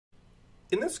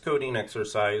In this coding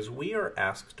exercise, we are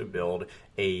asked to build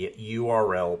a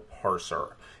URL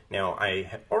parser. Now,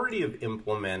 I already have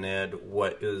implemented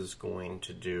what is going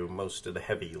to do most of the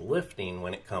heavy lifting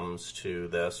when it comes to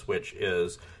this, which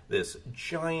is this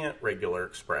giant regular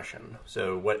expression.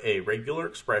 So what a regular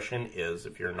expression is,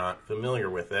 if you're not familiar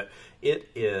with it, it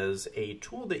is a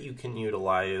tool that you can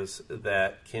utilize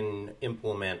that can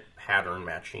implement pattern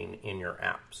matching in your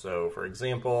app. So for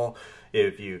example,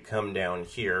 if you come down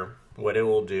here, what it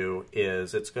will do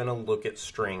is it's going to look at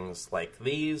strings like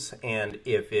these, and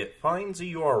if it finds a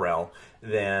URL,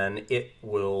 then it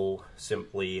will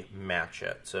simply match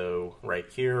it. So right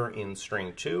here in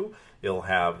string 2, it'll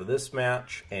have this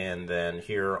match, and then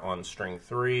here on string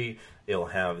 3, it'll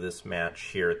have this match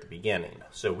here at the beginning.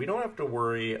 So we don't have to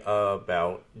worry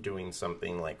about doing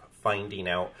something like finding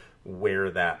out where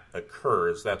that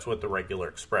occurs. That's what the regular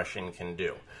expression can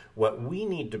do. What we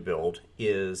need to build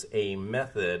is a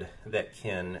method that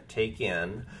can take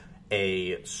in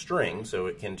a string, so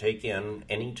it can take in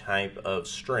any type of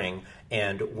string,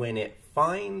 and when it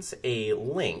finds a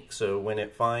link, so when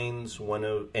it finds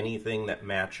anything that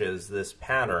matches this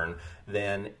pattern,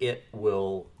 then it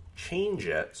will change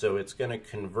it. So it's going to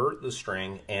convert the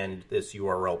string, and this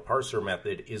URL parser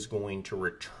method is going to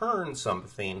return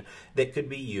something that could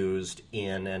be used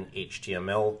in an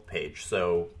HTML page.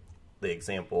 So the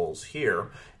examples here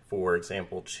for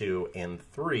example 2 and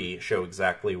 3 show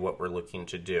exactly what we're looking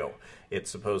to do.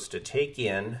 It's supposed to take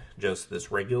in just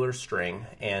this regular string,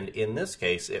 and in this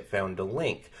case it found a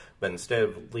link, but instead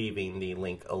of leaving the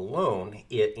link alone,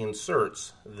 it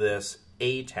inserts this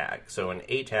a tag. So an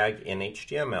a tag in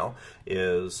HTML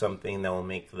is something that will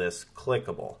make this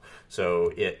clickable.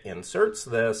 So it inserts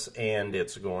this, and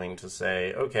it's going to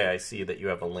say, okay, I see that you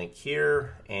have a link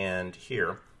here and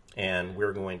here, and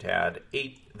we're going to add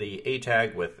the a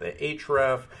tag with the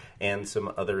href and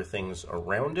some other things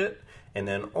around it. And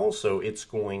then also it's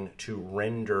going to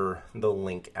render the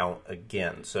link out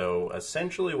again. So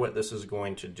essentially what this is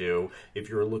going to do, if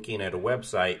you're looking at a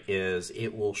website, is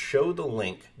it will show the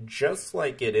link just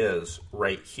like it is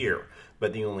right here.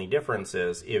 But the only difference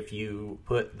is if you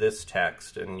put this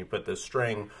text and you put this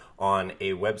string on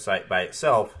a website by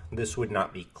itself, this would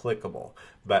not be clickable.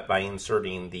 But by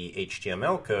inserting the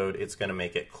HTML code, it's going to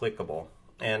make it clickable.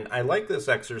 And I like this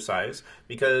exercise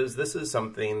because this is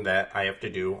something that I have to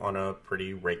do on a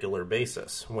pretty regular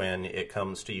basis. When it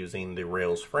comes to using the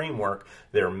Rails framework,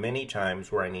 there are many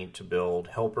times where I need to build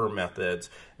helper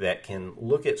methods that can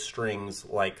look at strings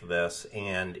like this,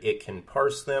 and it can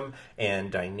parse them and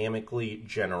dynamically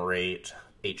generate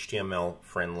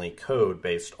HTML-friendly code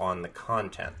based on the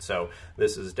content. So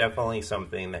this is definitely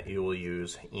something that you will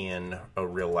use in a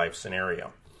real-life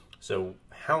scenario. So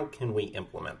how can we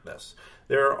implement this?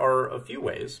 There are a few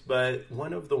ways, but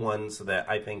one of the ones that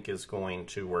I think is going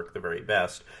to work the very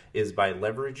best is by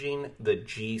leveraging the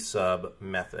gsub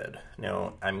method.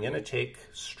 Now, I'm going to take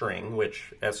string,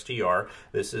 which str,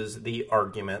 this is the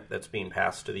argument that's being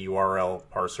passed to the URL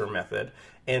parser method,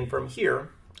 and from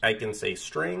here I can say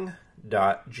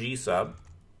string.gsub.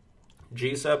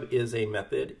 gsub is a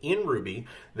method in Ruby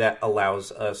that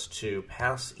allows us to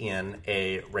pass in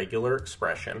a regular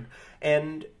expression,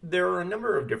 and there are a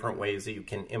number of different ways that you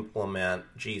can implement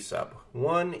gsub.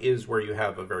 One is where you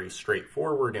have a very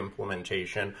straightforward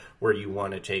implementation where you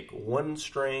want to take one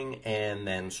string and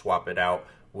then swap it out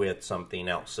with something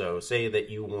else. So say that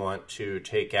you want to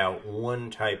take out one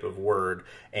type of word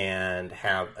and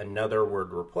have another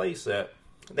word replace it,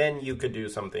 then you could do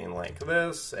something like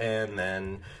this, and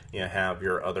then you have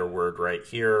your other word right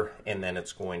here, and then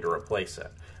it's going to replace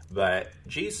it. But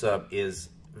gsub is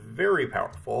very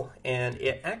powerful, and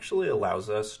it actually allows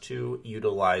us to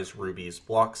utilize Ruby's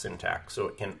block syntax. So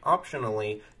it can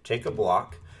optionally take a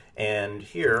block, and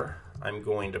here I'm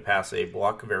going to pass a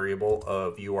block variable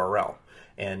of URL.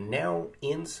 And now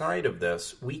inside of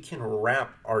this, we can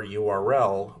wrap our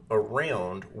URL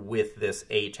around with this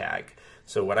a tag.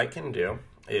 So what I can do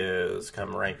is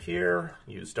come right here,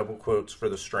 use double quotes for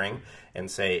the string,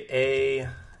 and say a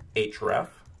href,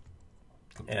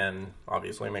 and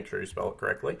obviously make sure you spell it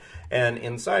correctly. And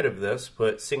inside of this,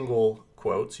 put single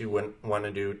quotes. You wouldn't want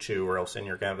to do 2, or else then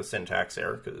you're going to have a syntax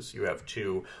error because you have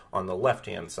 2 on the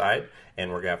left-hand side, and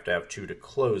we're going to have 2 to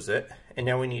close it. And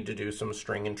now we need to do some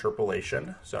string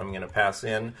interpolation. So I'm going to pass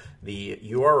in the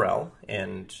URL,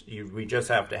 and we just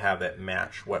have to have it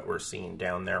match what we're seeing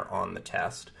down there on the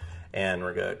test. And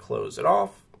we're going to close it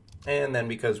off, and then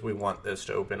because we want this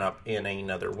to open up in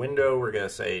another window, we're going to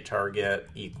say target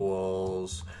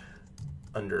equals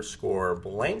underscore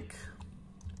blank,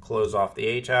 close off the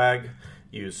a tag,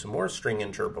 use some more string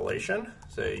interpolation,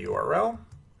 say URL,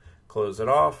 close it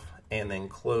off, and then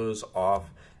close off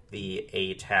the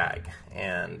A tag,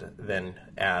 and then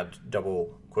add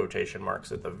double quotation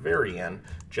marks at the very end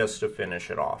just to finish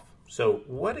it off. So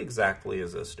what exactly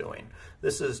is this doing?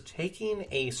 This is taking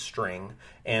a string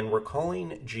and we're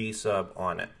calling gsub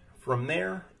on it. From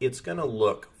there, it's going to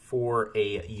look for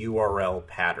a URL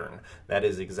pattern. That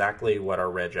is exactly what our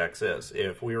regex is.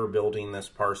 If we were building this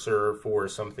parser for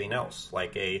something else,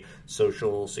 like a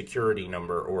social security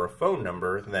number or a phone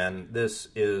number, then this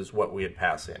is what we would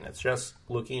pass in. It's just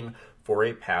looking for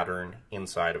a pattern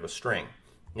inside of a string.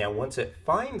 Now, once it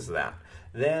finds that,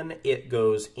 then it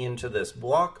goes into this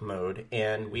block mode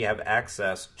and we have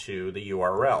access to the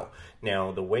URL.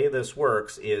 Now, the way this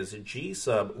works is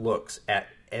gsub looks at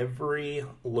every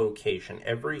location,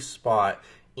 every spot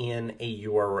in a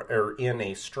URL or in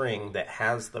a string that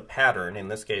has the pattern, in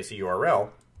this case a URL,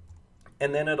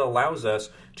 and then it allows us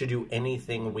to do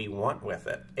anything we want with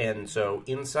it. And so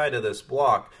inside of this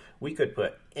block, we could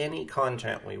put any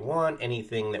content we want,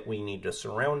 anything that we need to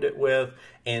surround it with,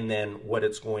 and then what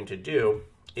it's going to do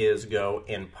is go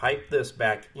and pipe this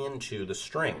back into the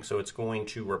string. So it's going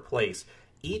to replace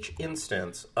each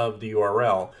instance of the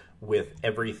URL with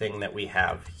everything that we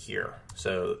have here.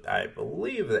 So I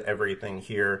believe that everything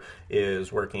here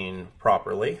is working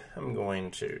properly. I'm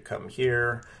going to come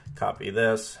here, copy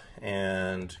this,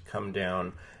 and come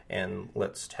down and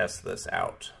let's test this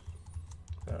out.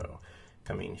 So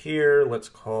coming here, let's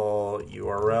call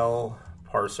URL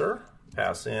parser,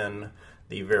 pass in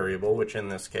the variable, which in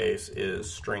this case is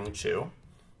string2.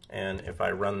 And if I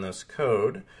run this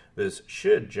code, this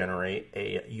should generate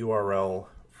a URL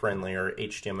friendly or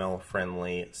HTML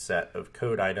friendly set of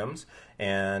code items,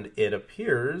 and it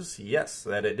appears, yes,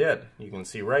 that it did. You can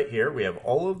see right here we have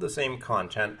all of the same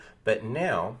content, but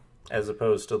now, as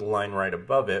opposed to the line right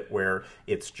above it where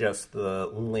it's just the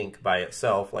link by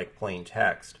itself like plain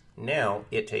text, now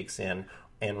it takes in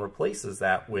and replaces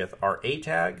that with our A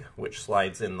tag, which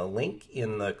slides in the link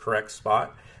in the correct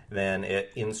spot. Then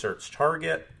it inserts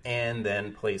target and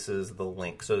then places the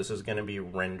link. So this is going to be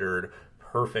rendered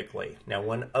perfectly. Now,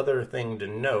 one other thing to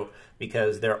note,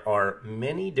 because there are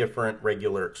many different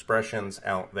regular expressions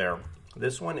out there,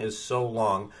 this one is so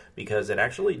long because it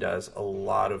actually does a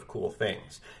lot of cool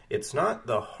things. It's not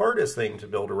the hardest thing to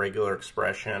build a regular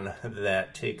expression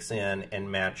that takes in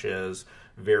and matches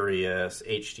various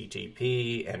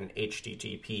HTTP and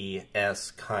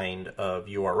HTTPS kind of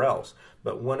URLs.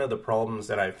 But one of the problems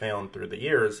that I've found through the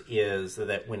years is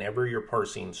that whenever you're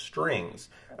parsing strings,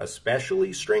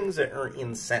 especially strings that are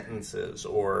in sentences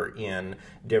or in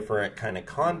different kind of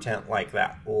content like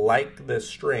that, like this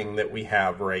string that we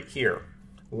have right here,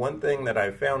 one thing that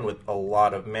I've found with a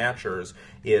lot of matchers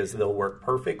is they'll work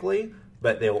perfectly,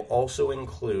 but they'll also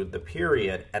include the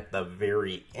period at the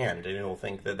very end, and it'll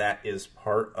think that that is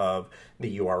part of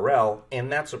the URL,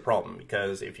 and that's a problem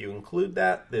because if you include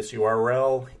that, this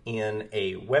URL in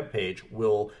a web page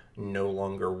will no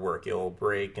longer work. It'll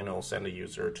break and it'll send a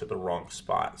user to the wrong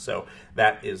spot. So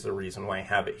that is the reason why I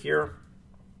have it here.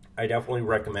 I definitely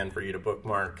recommend for you to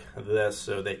bookmark this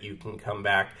so that you can come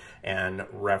back and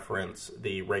reference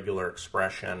the regular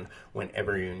expression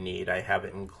whenever you need. I have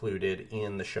it included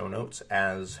in the show notes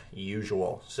as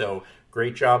usual. So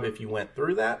great job if you went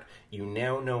through that. You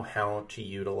now know how to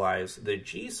utilize the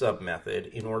gsub method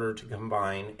in order to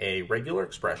combine a regular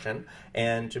expression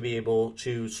and to be able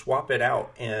to swap it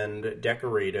out and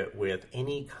decorate it with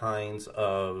any kinds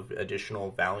of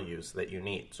additional values that you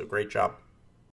need. So great job.